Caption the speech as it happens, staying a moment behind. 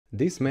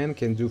This man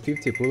can do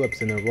 50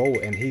 pull-ups in a row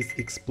and his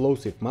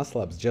explosive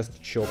muscle-ups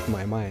just shocked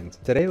my mind.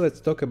 Today let's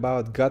talk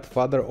about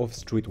godfather of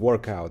street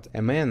workout,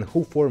 a man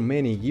who for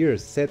many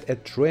years set a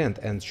trend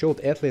and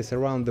showed athletes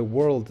around the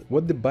world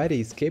what the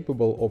body is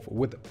capable of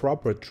with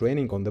proper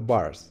training on the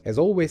bars. As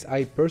always,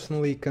 I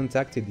personally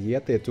contacted the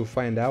athlete to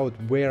find out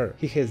where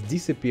he has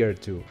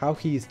disappeared to, how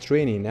he is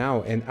training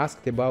now, and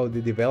asked about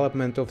the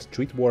development of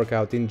street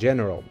workout in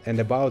general and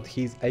about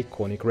his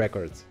iconic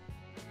records.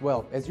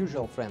 Well, as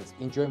usual, friends,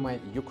 enjoy my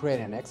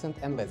Ukrainian accent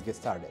and let's get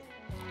started.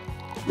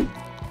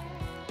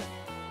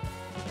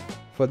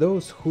 For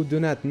those who do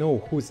not know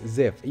who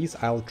Zef is,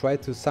 I'll try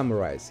to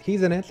summarize.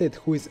 He's an athlete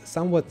who is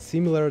somewhat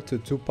similar to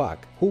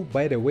Tupac, who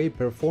by the way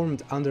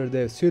performed under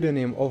the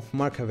pseudonym of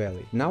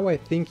Zakaveli. Now I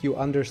think you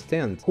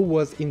understand who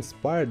was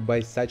inspired by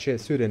such a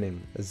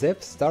pseudonym.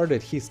 Zef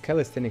started his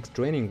calisthenics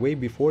training way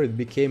before it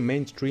became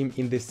mainstream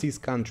in the CIS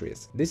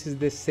countries. This is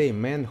the same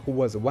man who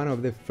was one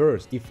of the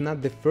first, if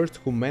not the first,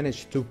 who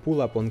managed to pull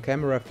up on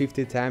camera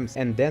 50 times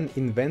and then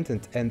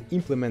invented and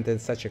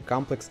implemented such a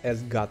complex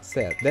as God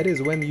said. That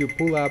is when you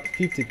pull up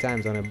 50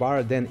 times on a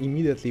bar, then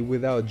immediately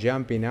without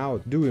jumping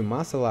out, do a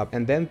muscle up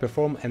and then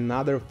perform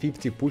another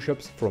 50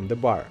 push-ups from the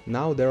bar.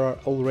 Now there are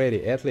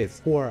already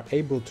athletes who are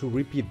able to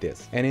repeat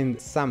this and in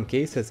some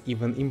cases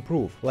even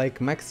improve,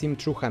 like Maxim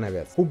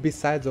Trukhanovets, who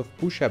besides of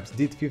push-ups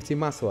did 50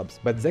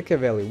 muscle-ups, but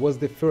Zakaveli was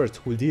the first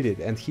who did it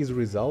and his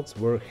results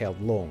were held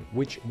long,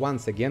 which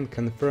once again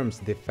confirms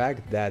the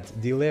fact that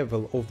the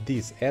level of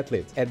these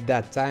athletes at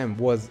that time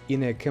was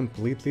in a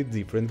completely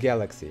different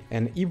galaxy.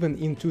 And even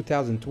in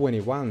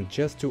 2021,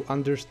 just to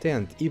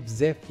understand if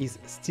Zef is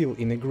still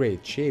in a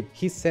great shape,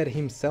 he set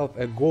himself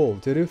a goal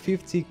to do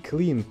 50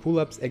 clean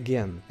pull-ups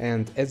again,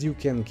 and as you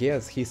can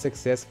guess, he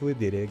successfully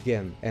did it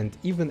again. And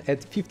even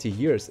at 50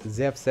 years,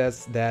 Zef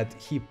says that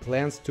he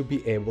plans to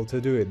be able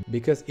to do it,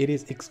 because it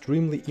is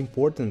extremely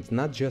important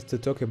not just to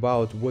talk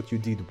about what you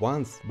did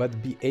once,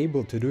 but be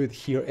able to do it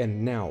here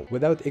and now,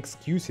 without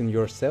excusing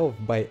yourself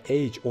by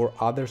age or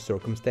other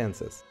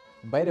circumstances.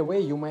 By the way,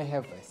 you may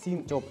have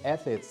seen top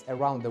athletes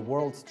around the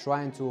world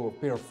trying to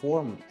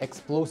perform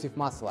explosive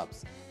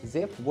muscle-ups.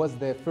 Zef was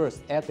the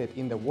first athlete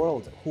in the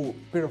world who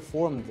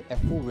performed a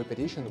full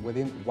repetition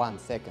within 1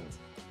 second.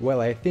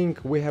 Well, I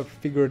think we have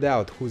figured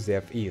out who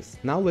Zef is.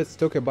 Now let's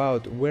talk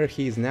about where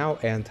he is now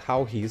and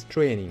how he is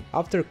training.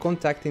 After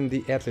contacting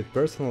the athlete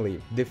personally,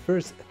 the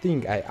first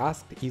thing I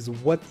asked is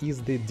what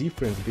is the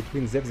difference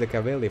between Zef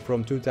Zakaveli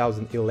from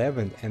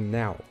 2011 and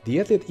now.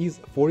 The athlete is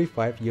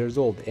 45 years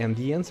old and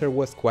the answer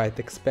was quite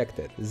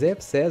expected.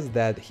 Zef says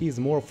that he is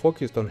more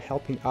focused on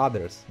helping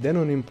others than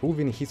on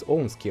improving his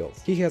own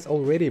skills. He has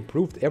already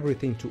proved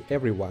everything to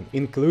everyone,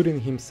 including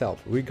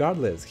himself.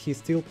 Regardless, he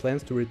still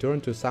plans to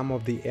return to some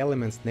of the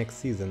elements next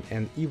season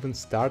and even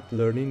start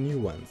learning new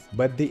ones.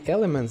 But the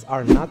elements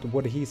are not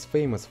what he is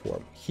famous for.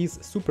 His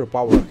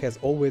superpower has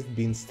always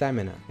been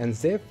stamina, and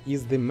Zef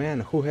is the man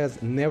who has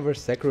never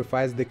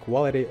sacrificed the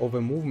quality of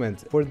a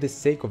movement for the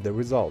sake of the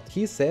result.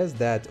 He says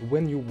that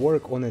when you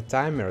work on a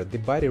timer, the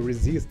body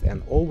resists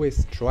and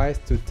always tries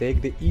to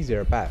take the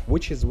easier path,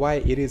 which is why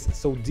it is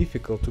so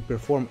difficult to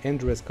perform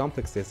endurance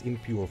complexes in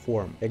pure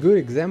form. A good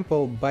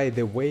example, by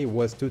the way,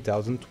 was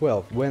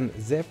 2012, when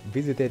Zef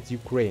visited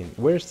Ukraine,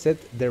 where set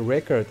the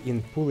record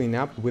in pulling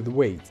up with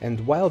weights,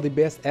 and while the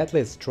best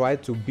athletes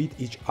tried to beat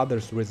each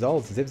other's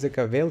results, Zef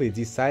Zakaveli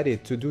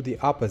decided to do the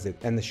opposite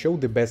and show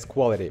the best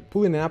quality,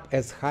 pulling up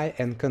as high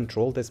and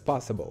controlled as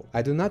possible.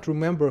 I do not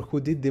remember who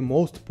did the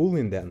most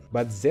pulling then,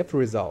 but Zef's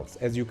results,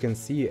 as you can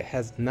see,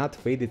 has not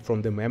faded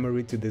from the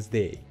memory to this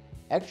day.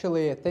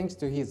 Actually, thanks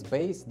to his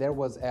base, there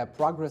was a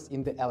progress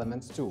in the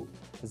elements too.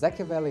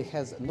 Zakaveli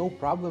has no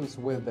problems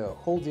with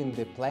holding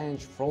the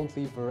planche, front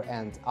lever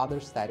and other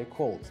static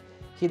holds.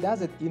 He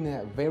does it in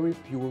a very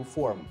pure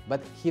form,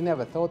 but he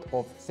never thought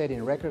of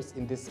setting records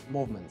in these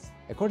movements.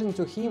 According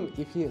to him,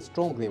 if he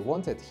strongly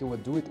wanted, he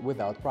would do it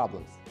without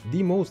problems.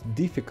 The most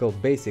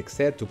difficult basic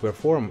set to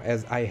perform,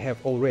 as I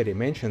have already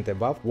mentioned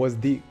above, was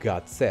the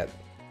God set.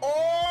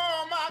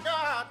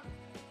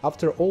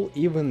 After all,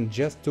 even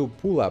just to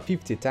pull up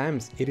 50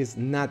 times, it is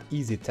not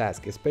easy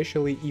task,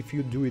 especially if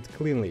you do it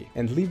cleanly,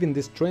 and leaving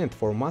the strength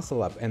for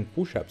muscle up and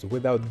push-ups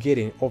without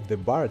getting off the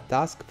bar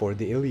task for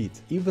the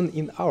elite, even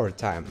in our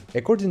time.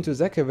 According to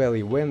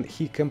Zakaveli, when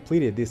he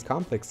completed this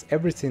complex,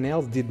 everything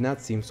else did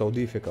not seem so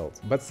difficult.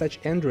 But such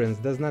endurance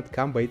does not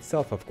come by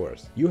itself, of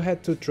course. You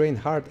had to train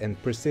hard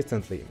and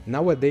persistently.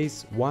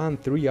 Nowadays, 1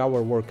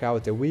 3-hour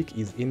workout a week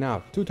is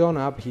enough to tone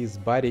up his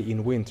body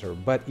in winter,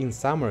 but in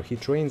summer he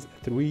trains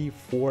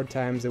 3-4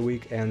 times a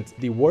week and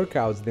the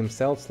workouts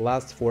themselves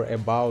last for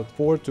about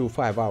 4 to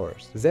 5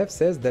 hours. Zef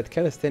says that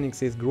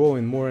calisthenics is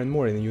growing more and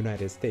more in the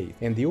United States,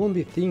 and the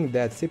only thing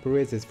that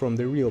separates it from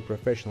the real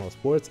professional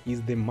sports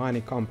is the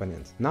money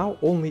component. Now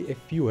only a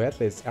few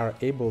athletes are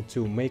able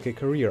to make a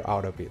career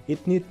out of it.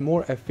 It needs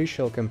more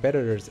official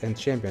competitors and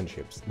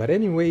championships. But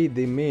anyway,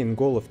 the main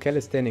goal of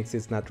calisthenics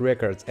is not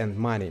records and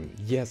money.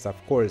 Yes, of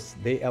course,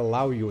 they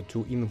allow you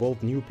to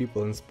involve new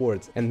people in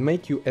sports and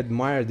make you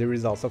admire the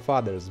results of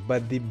others,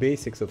 but the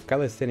basic basics of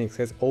calisthenics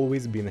has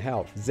always been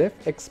health. Zef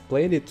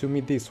explained it to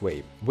me this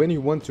way: when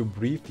you want to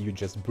breathe, you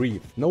just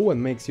breathe. No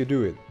one makes you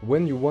do it.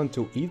 When you want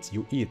to eat,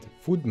 you eat.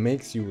 Food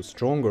makes you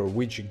stronger,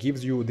 which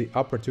gives you the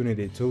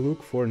opportunity to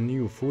look for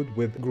new food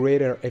with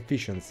greater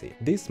efficiency.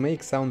 This may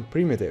sound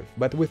primitive,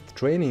 but with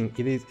training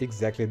it is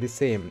exactly the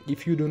same.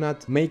 If you do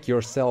not make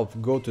yourself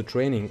go to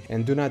training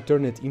and do not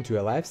turn it into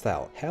a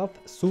lifestyle, health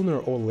sooner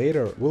or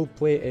later will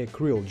play a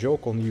cruel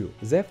joke on you.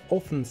 Zef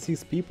often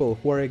sees people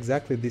who are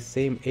exactly the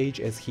same age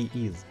as he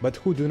is, but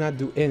who do not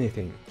do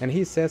anything, and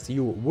he says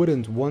you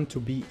wouldn't want to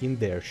be in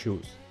their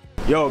shoes.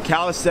 Yo,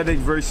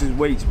 calisthenics versus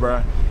weights,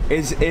 bruh.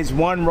 Is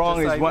one wrong?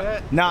 Just is like one?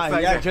 that? Nah, Just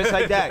like yeah, that. just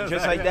like that,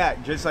 just like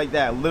that, just like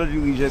that.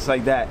 Literally just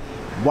like that.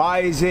 Why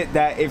is it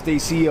that if they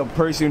see a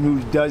person who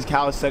does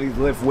calisthenics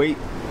lift weight,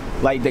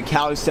 like the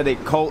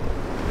calisthenic cult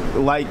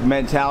like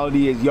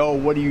mentality is, yo,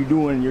 what are you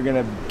doing? You're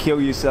gonna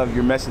kill yourself.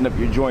 You're messing up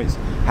your joints.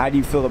 How do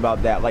you feel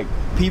about that? Like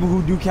people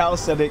who do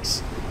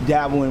calisthenics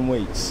dabble in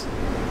weights.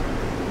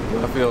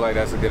 I feel like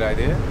that's a good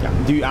idea.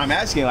 Dude, I'm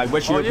asking, like,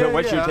 what's your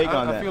your take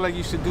on that? I feel like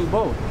you should do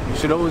both. You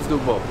should always do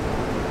both.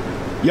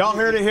 Y'all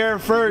heard it here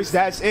first.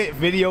 That's it.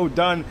 Video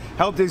done.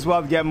 Help this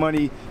wealth get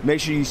money.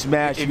 Make sure you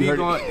smash. If you're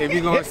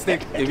gonna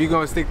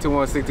stick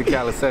to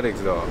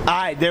calisthenics though. All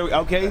right, there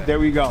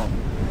we go.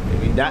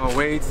 If you're doing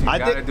weights, you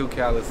gotta do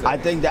calisthenics.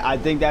 I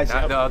think that's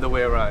not the other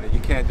way around. You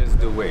can't just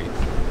do weights.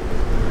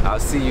 I'll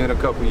see you in a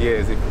couple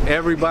years. If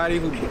everybody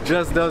who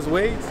just does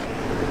weights,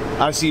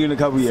 I'll see you in a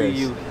couple years.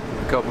 See you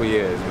in a couple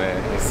years, man,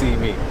 and see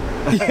me.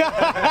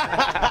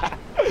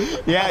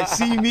 Yeah,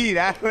 see me.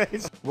 That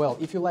was. Well,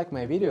 if you like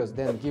my videos,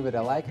 then give it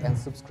a like and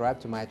subscribe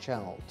to my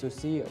channel to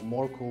see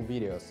more cool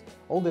videos.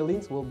 All the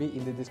links will be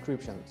in the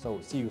description, so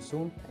see you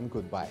soon and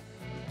goodbye.